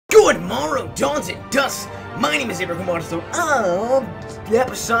Good morrow, dawns and dusk. My name is DayBreakSnake of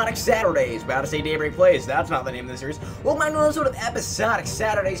Episodic Saturdays. About to say Daybreak Plays. That's not the name of the series. Welcome to another episode of Episodic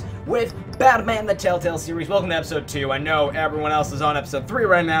Saturdays with Batman the Telltale series. Welcome to episode 2. I know everyone else is on episode 3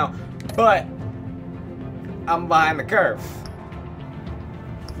 right now, but I'm behind the curve.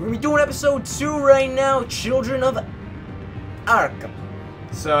 We're gonna be doing episode 2 right now, Children of Arkham.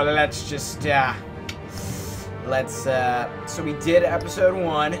 So let's just so we did episode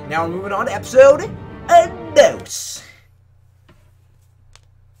 1. Now we're moving on to episode 2.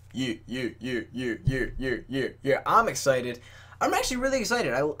 Yeah. I'm excited. I'm actually really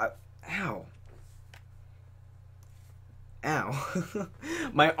excited. Ow.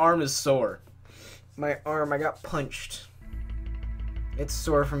 My arm is sore. My arm, I got punched. It's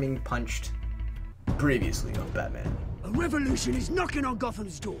sore from being punched. Previously on Batman. A revolution is knocking on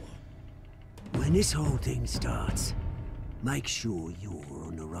Gotham's door. When this whole thing starts, make sure you're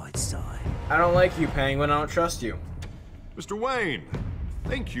on the right side. I don't like you, Penguin. I don't trust you. Mr. Wayne,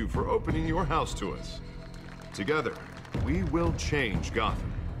 thank you for opening your house to us. Together, we will change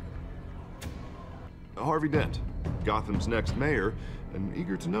Gotham. Harvey Dent, Gotham's next mayor, and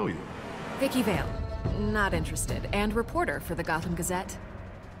eager to know you. Vicky Vale, not interested, and reporter for the Gotham Gazette.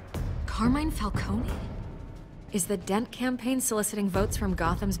 Carmine Falcone? Is the Dent campaign soliciting votes from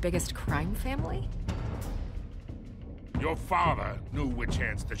Gotham's biggest crime family? Your father knew which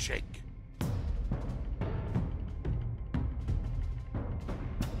hands to shake.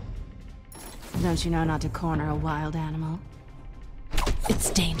 Don't you know not to corner a wild animal? It's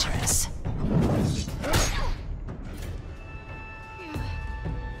dangerous.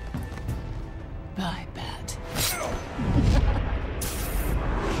 Bye, Bat.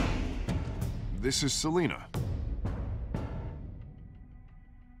 This is Selina.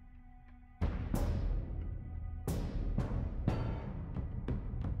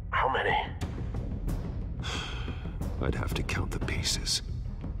 How many? I'd have to count the pieces.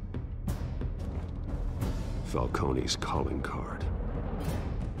 Falcone's calling card.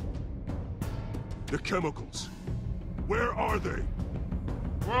 The chemicals. Where are they?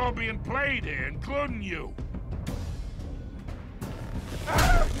 We're all being played here, including you.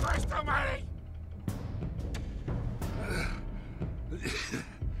 Christ almighty!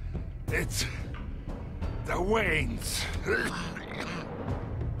 It's the Waynes.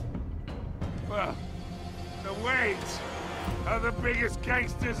 Well, the Waynes are the biggest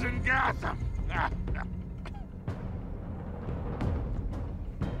gangsters in Gotham.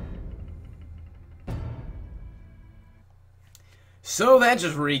 So that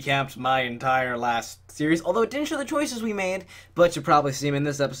just recaps my entire last series, although it didn't show the choices we made, but you'll probably see them in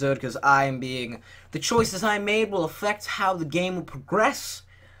this episode because the choices I made will affect how the game will progress,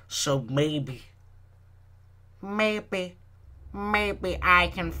 so maybe I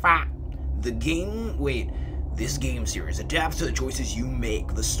can find this game series adapts to the choices you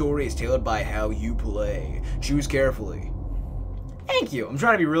make. The story is tailored by how you play. Choose carefully. Thank you. I'm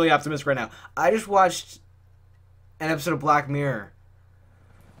trying to be really optimistic right now. I just watched an episode of Black Mirror.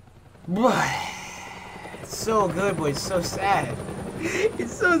 It's so good, but it's so sad.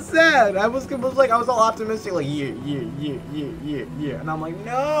 It's so sad. I was all optimistic, like, yeah. And I'm like,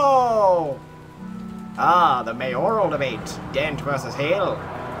 no! The mayoral debate. Dent versus Hill.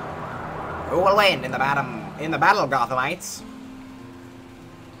 Who will win in the battle, Gothamites?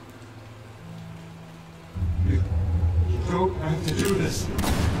 You don't have to do this.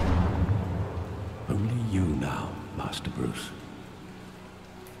 Only you now, Master Bruce.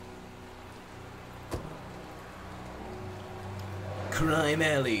 Crime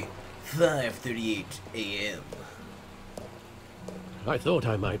Alley, 5:38 a.m. I thought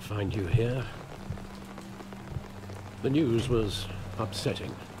I might find you here. The news was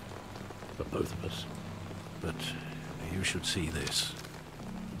upsetting for both of us, but you should see this.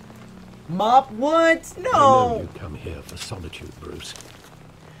 Mop, what? No! I know you come here for solitude, Bruce.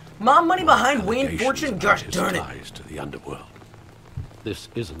 Mom, money behind Wayne Fortune, gosh darn it. Ties to the underworld. This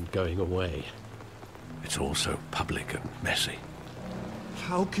isn't going away. It's all so public and messy.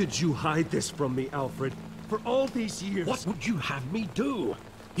 How could you hide this from me, Alfred? For all these years... What would you have me do?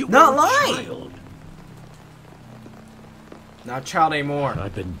 You Not were lie! a child. Not child anymore.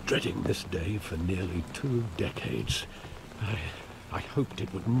 I've been dreading this day for nearly 2 decades. I hoped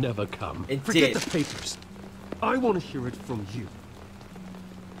it would never come. It Forget did. the papers. I want to hear it from you.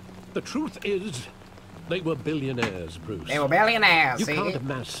 The truth is, they were billionaires, Bruce. They were billionaires, You see? can't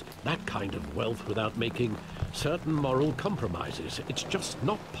amass that kind of wealth without making certain moral compromises. It's just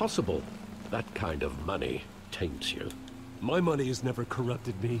not possible. That kind of money taints you. My money has never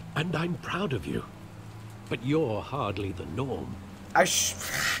corrupted me. And I'm proud of you. But you're hardly the norm.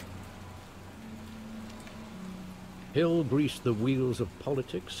 Hill greased the wheels of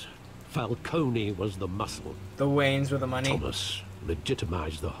politics. Falcone was the muscle. The Waynes were the money. Thomas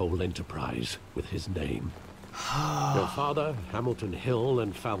legitimized the whole enterprise with his name. Your father, Hamilton Hill,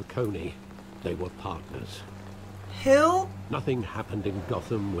 and Falcone, they were partners. Hill? Nothing happened in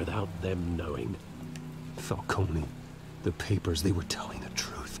Gotham without them knowing. Falcone, the papers, they were telling the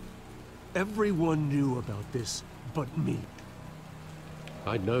truth. Everyone knew about this but me.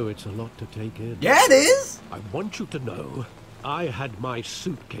 I know it's a lot to take in. Yeah, it is! I want you to know, I had my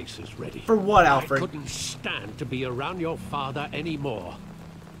suitcases ready. For what, Alfred? I couldn't stand to be around your father anymore.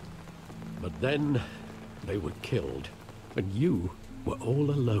 But then, they were killed, and you were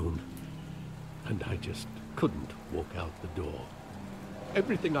all alone. And I just couldn't walk out the door.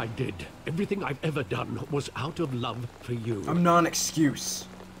 Everything I did, everything I've ever done, was out of love for you. I'm not an excuse.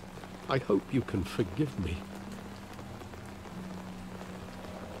 I hope you can forgive me.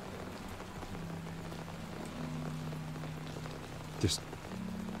 Just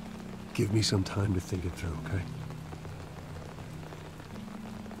give me some time to think it through, okay?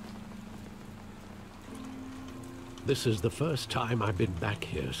 This is the first time I've been back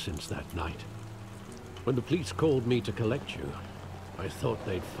here since that night. When the police called me to collect you, I thought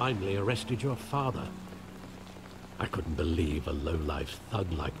they'd finally arrested your father. I couldn't believe a low-life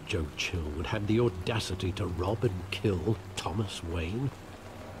thug like Joe Chill would have the audacity to rob and kill Thomas Wayne.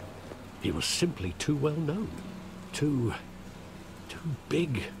 He was simply too well known. Too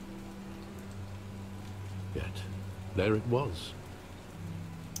big. Yet, there it was.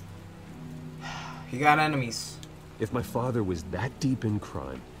 He got enemies. If my father was that deep in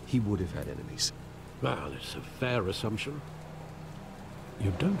crime, he would have had enemies. Well, it's a fair assumption.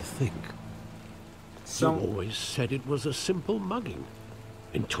 You don't think? You always said it was a simple mugging.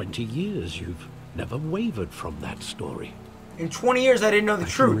 In 20 years, you've never wavered from that story. In 20 years, I didn't know the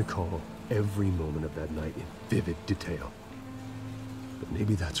truth. I can recall every moment of that night in vivid detail. But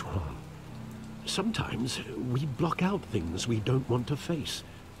maybe that's wrong. Sometimes we block out things we don't want to face.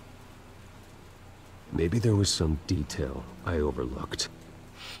 Maybe there was some detail I overlooked.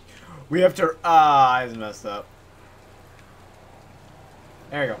 We have to... I just messed up.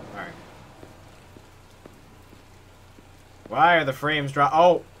 There you go. Alright. Why are the frames drop?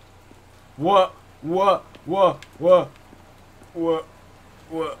 Oh! What?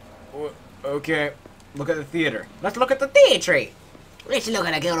 Okay. Look at the theater. Let's look at the theatre. Let's look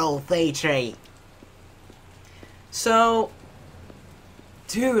at a good old theatre. So...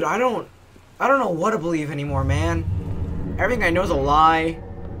 Dude, I don't know what to believe anymore, man. Everything I know is a lie.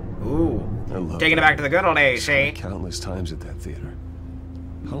 Ooh. Taking it back to the good old days, eh? Countless times at that theater.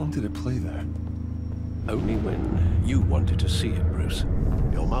 How long did it play there? Only when you wanted to see it, Bruce.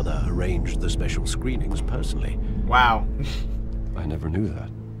 Your mother arranged the special screenings personally. Wow. I never knew that.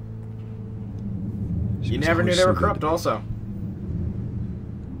 You never knew they were corrupt, also.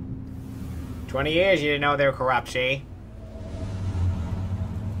 20 years you didn't know they were corrupt, see?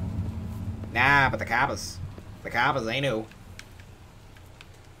 Nah, but the coppers, they knew.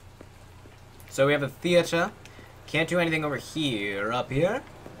 So we have a theater. Can't do anything over here. Up here?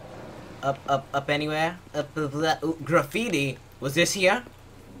 Up anywhere? Ooh, graffiti. Was this here?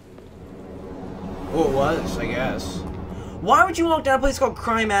 Oh, it was, I guess. Why would you walk down a place called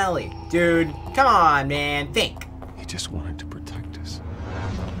Crime Alley? Dude, come on, man. Think. He just wanted to protect us.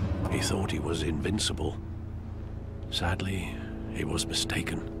 He thought he was invincible. Sadly, he was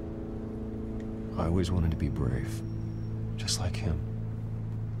mistaken. I always wanted to be brave. Just like him.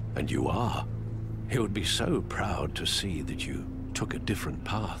 And you are. He would be so proud to see that you took a different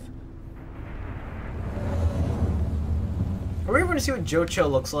path. Are we ever going to see what Joe Chill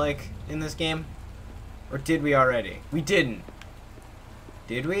looks like in this game? Or did we already? We didn't.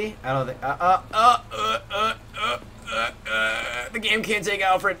 Did we? I don't think... The game can't take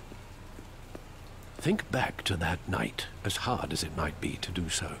Alfred. Think back to that night, as hard as it might be to do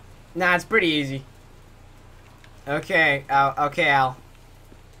so. Nah, it's pretty easy. Okay, Al.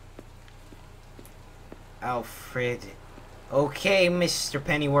 Alfred. Okay, Mr.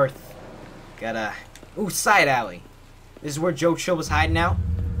 Pennyworth. Gotta... Ooh, side alley. This is where Joe Chill was hiding out?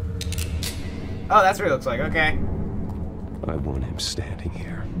 Oh, that's what he looks like. Okay. I want him standing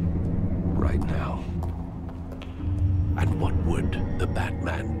here. Right now. And what would the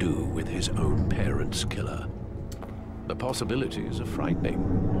Batman do with his own parents' killer? The possibilities are frightening.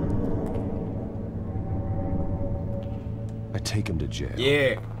 I take him to jail.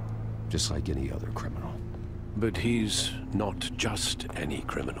 Yeah. Just like any other criminal. But he's not just any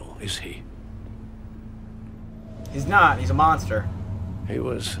criminal, is he? He's not. He's a monster. He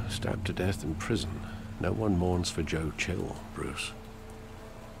was stabbed to death in prison. No one mourns for Joe Chill, Bruce.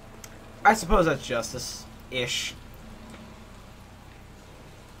 I suppose that's justice-ish.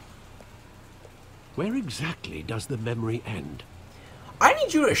 Where exactly does the memory end? I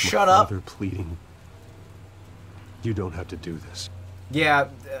need you to shut up. Father pleading. You don't have to do this. Yeah.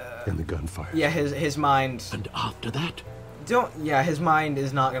 And the gunfire. Yeah, his mind. And after that? Yeah, his mind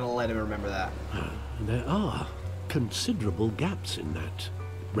is not gonna let him remember that. There are considerable gaps in that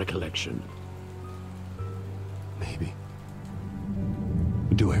recollection. Maybe.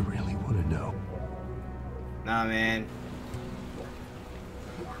 Do I really want to know? Nah, man.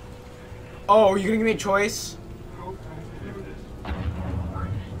 Oh, you gonna give me a choice?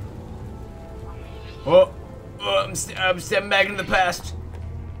 Oh, I'm stepping back into the past.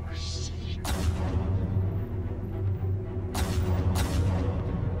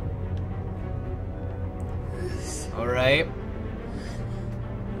 All right.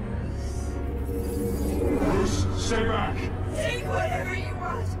 Stay back. Take whatever you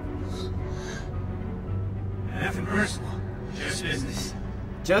want. Nothing personal. Just business.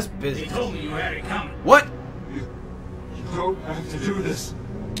 Just business. They told me you had it coming. What? You don't have to do this.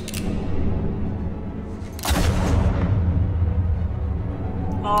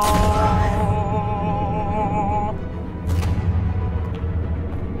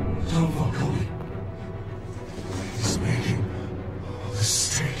 Don't walk away. He's making a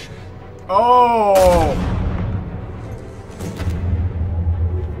mistake. Oh.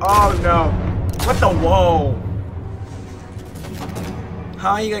 Oh no. What the whoa?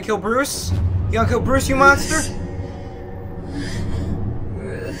 Huh? You gonna kill Bruce? You gonna kill Bruce, you monster?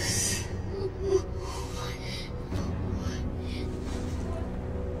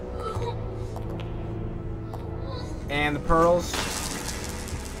 And the pearls.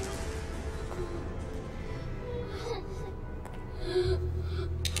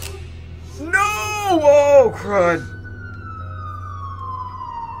 No! Oh, crud.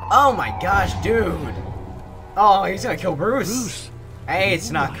 Oh my gosh, dude. Oh, he's gonna kill Bruce. Hey, it's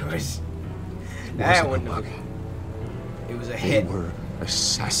not good. That wouldn't have. It was a hit. They were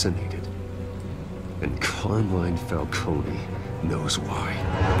assassinated. And Carmine Falcone knows why.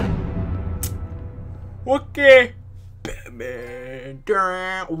 Okay. Batman.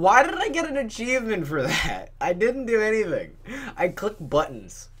 Why did I get an achievement for that? I didn't do anything. I clicked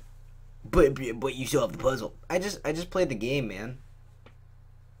buttons. But you still have the puzzle. I just played the game, man.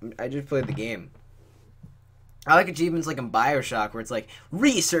 I just played the game. I like achievements like in BioShock where it's like,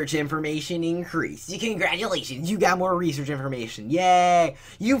 research information increased. Congratulations, you got more research information. Yay!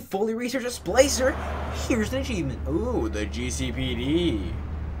 You fully researched a splicer. Here's an achievement. Ooh, the GCPD.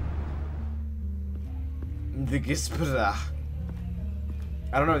 The GCPDA.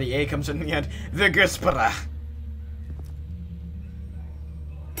 I don't know, the A comes in the end. The GCPDA.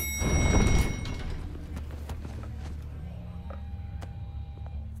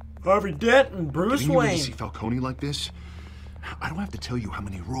 Harvey Dent and Bruce Getting you in Wayne. to see Falcone like this? I don't have to tell you how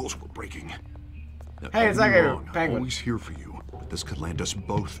many rules we're breaking. Now, Hey, it's don't like get me a wrong, I'm penguin. always here for you, but this could land us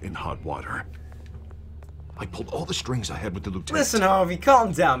both in hot water. I pulled all the strings I had with the lieutenant. Listen, Harvey,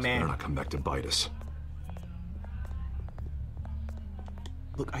 calm down, Better man. not come back to bite us.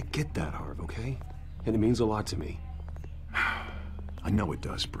 Look, I get that, Harv, okay? And it means a lot to me. I know it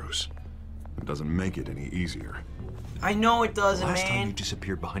does, Bruce. It doesn't make it any easier. I know it doesn't, Last time you man.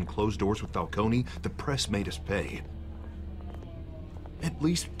 disappeared behind closed doors with Falcone, the press made us pay. At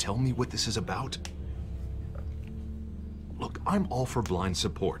least tell me what this is about. Look, I'm all for blind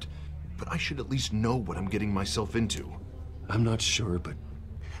support, but I should at least know what I'm getting myself into. I'm not sure, but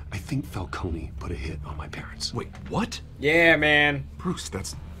I think Falcone put a hit on my parents. Wait, what? Yeah, man. Bruce,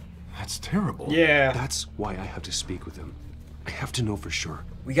 that's terrible. Yeah. That's why I have to speak with him. I have to know for sure.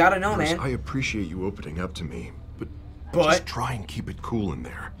 We gotta know, Bruce, man. I appreciate you opening up to me, but But- just try and keep it cool in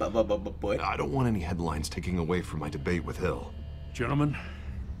there. But. I don't want any headlines taking away from my debate with Hill. Gentlemen,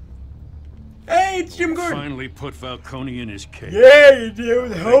 Hey, it's Jim Gordon. finally put Falcone in his cage. Yeah, you do.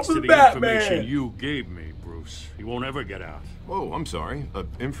 The help Thanks to of the Batman. information you gave me, Bruce. He won't ever get out. Oh, I'm sorry.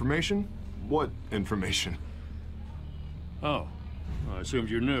 Information? What information? Oh, I assumed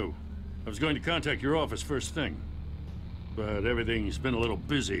you knew. I was going to contact your office first thing, but everything's been a little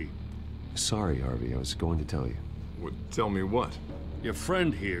busy. Sorry, Harvey, I was going to tell you. Tell me what? Your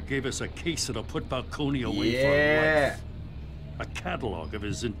friend here gave us a case that'll put Falcone away for Yeah. life. A catalog of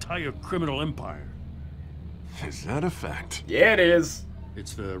his entire criminal empire. Is that a fact? Yeah, it is.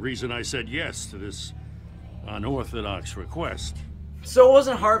 It's the reason I said yes to this unorthodox request. So it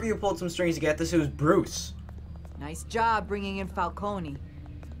wasn't Harvey who pulled some strings to get this, it was Bruce. Nice job bringing in Falcone.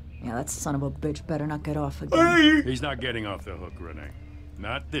 Yeah, that son of a bitch better not get off again. He's not getting off the hook, Renee.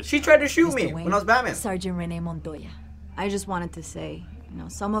 Not this She time. tried to shoot Mr. me Wayne, when I was Batman. Sergeant Renee Montoya. I just wanted to say, You know,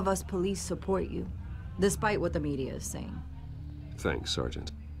 some of us police support you, despite what the media is saying. Thanks,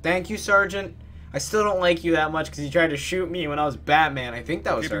 Sergeant. Thank you, Sergeant. I still don't like you that much because you tried to shoot me when I was Batman. I think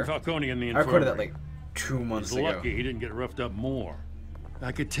that was her. Falcone in the I recorded that infirmary. like 2 months He's ago. lucky he didn't get roughed up more.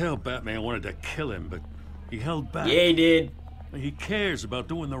 I could tell Batman wanted to kill him, but he held back. Yeah, he did. He cares about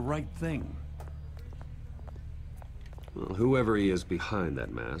doing the right thing. Well, whoever he is behind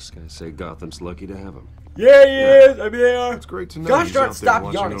that mask, I say Gotham's lucky to have him. Yeah, he is. I mean, they are. It's great to know. Gosh he's darn, out there stop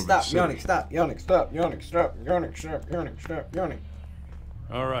watching yawning, over stop the city. yawning, stop yawning, stop yawning, stop yawning, stop yawning, stop yawning.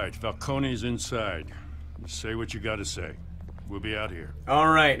 All right, Falcone's inside. Say what you gotta say. We'll be out here. All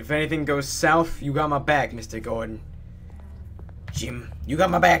right, if anything goes south, you got my back, Mr. Gordon. Jim, you got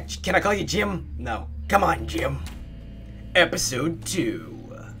my back. Can I call you Jim? No. Come on, Jim. Episode 2.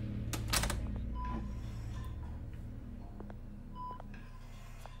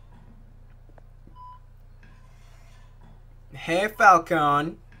 Hey,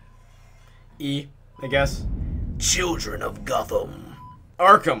 Falcon. I guess. Children of Gotham.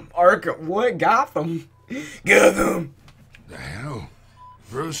 Arkham. What? Gotham? Gotham. The hell?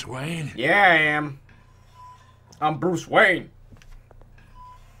 Bruce Wayne? Yeah, I am. I'm Bruce Wayne.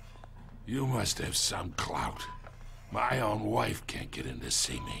 You must have some clout. My own wife can't get in to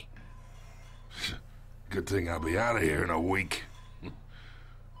see me. Good thing I'll be out of here in a week.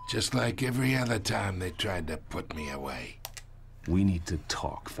 Just like every other time they tried to put me away. We need to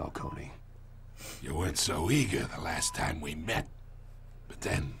talk, Falcone. You weren't so eager the last time we met. But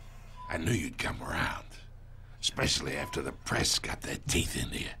then, I knew you'd come around. Especially after the press got their teeth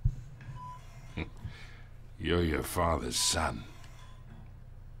into you. You're your father's son.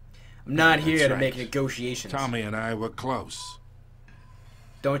 I'm not here That's to right. make negotiations. Tommy and I were close.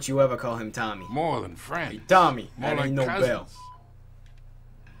 Don't you ever call him Tommy. More than friends. Tommy, More that like ain't no cousins. bell.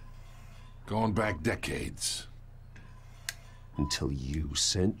 Going back decades. Until you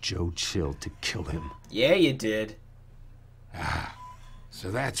sent Joe Chill to kill him. Yeah, you did. Ah,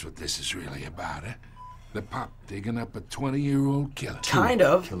 so that's what this is really about, eh? The pop digging up a 20-year-old killer. Kind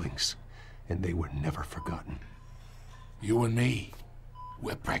of. Killings, and they were never forgotten. You and me,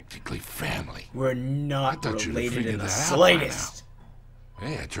 we're practically family. We're not I thought you'd have related in figured the that out by slightest.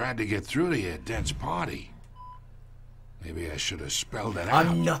 Hey, I tried to get through to your dense party. Maybe I should have spelled it out.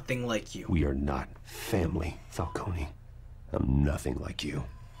 I'm nothing like you. We are not family, Falcone. I'm nothing like you.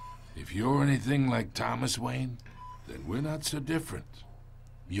 If you're anything like Thomas Wayne, then we're not so different.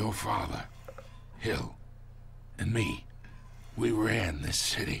 Your father, Hill, and me, we ran this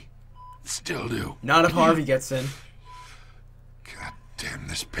city. Still do. Not if Harvey gets in. God damn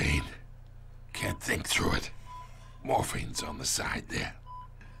this pain. Can't think through it. Morphine's on the side there.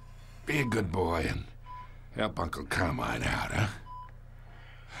 Be a good boy and help Uncle Carmine out, huh?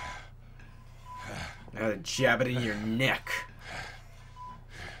 I gotta jab it in your neck.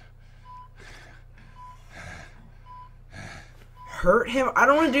 Hurt him? I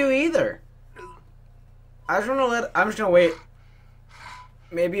don't want to do either. I'm just gonna wait.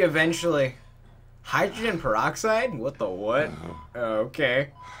 Maybe eventually. Hydrogen peroxide? What the what? Oh, okay.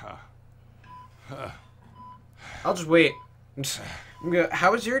 I'll just wait.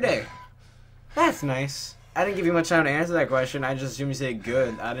 How was your day? That's nice. I didn't give you much time to answer that question. I just assumed you said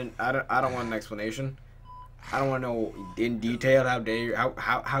good. I don't want an explanation. I don't want to know in detail how day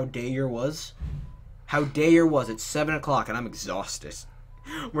your was. How day your was. It's 7 o'clock and I'm exhausted.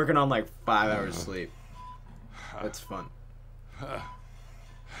 I'm working on like 5 hours sleep. That's fun.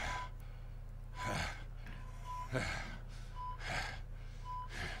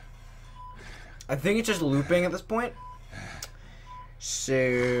 I think it's just looping at this point.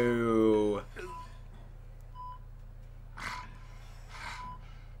 So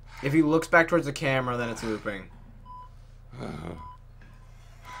if he looks back towards the camera, then it's looping.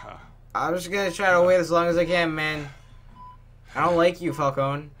 I'm just gonna try to wait as long as I can, man. I don't like you,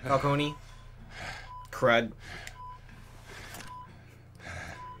 Falcone. Crud.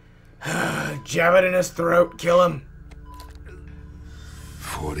 Jab it in his throat. Kill him.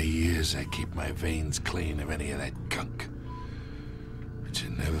 40 years I keep my veins clean of any of that gunk. But you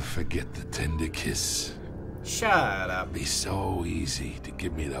never forget the tender kiss. Shut up. It'd be so easy to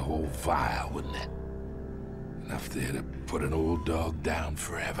give me the whole vial, wouldn't it? Enough there to put an old dog down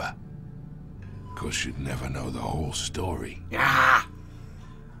forever. Of course, you'd never know the whole story. Ah!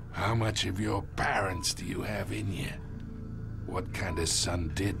 How much of your parents do you have in you? What kind of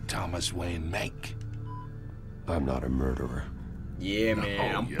son did Thomas Wayne make? I'm not a murderer. Yeah, No,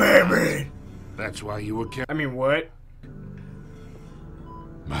 man. I'm you're Batman. not. That's why you were kept. I mean, what?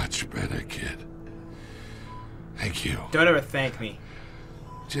 Much better, kid. Thank you. Don't ever thank me.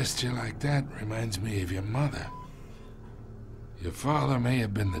 Gesture like that reminds me of your mother. Your father may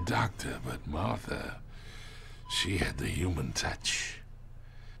have been the doctor, but Martha, she had the human touch.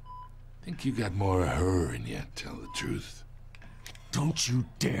 Think you got more of her in you, tell the truth. Don't you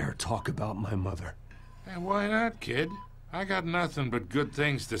dare talk about my mother. Hey, why not, kid? I got nothing but good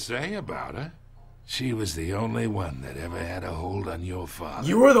things to say about her. She was the only one that ever had a hold on your father.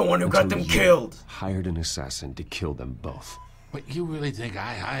 You were the one who got them killed. Hired an assassin to kill them both. What, you really think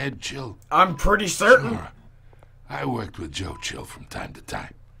I hired Chill? I'm pretty certain. Sure. I worked with Joe Chill from time to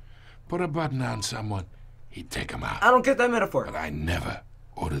time. Put a button on someone, he'd take him out. I don't get that metaphor. But I never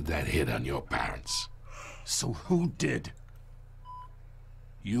ordered that hit on your parents. So who did?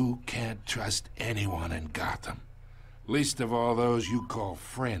 You can't trust anyone in Gotham. Least of all those you call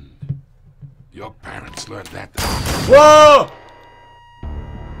friend. Your parents learned that. Whoa!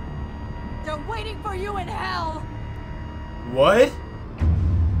 They're waiting for you in hell! What?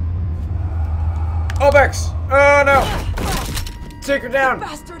 Obex! Oh no! Take her down! The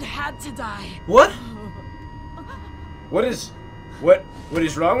bastard had to die! What? What is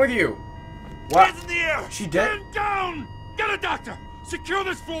wrong with you? What? Hands in the air! She dead? Stand down! Get a doctor! Secure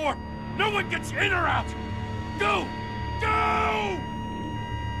this floor! No one gets in or out! Go! Go!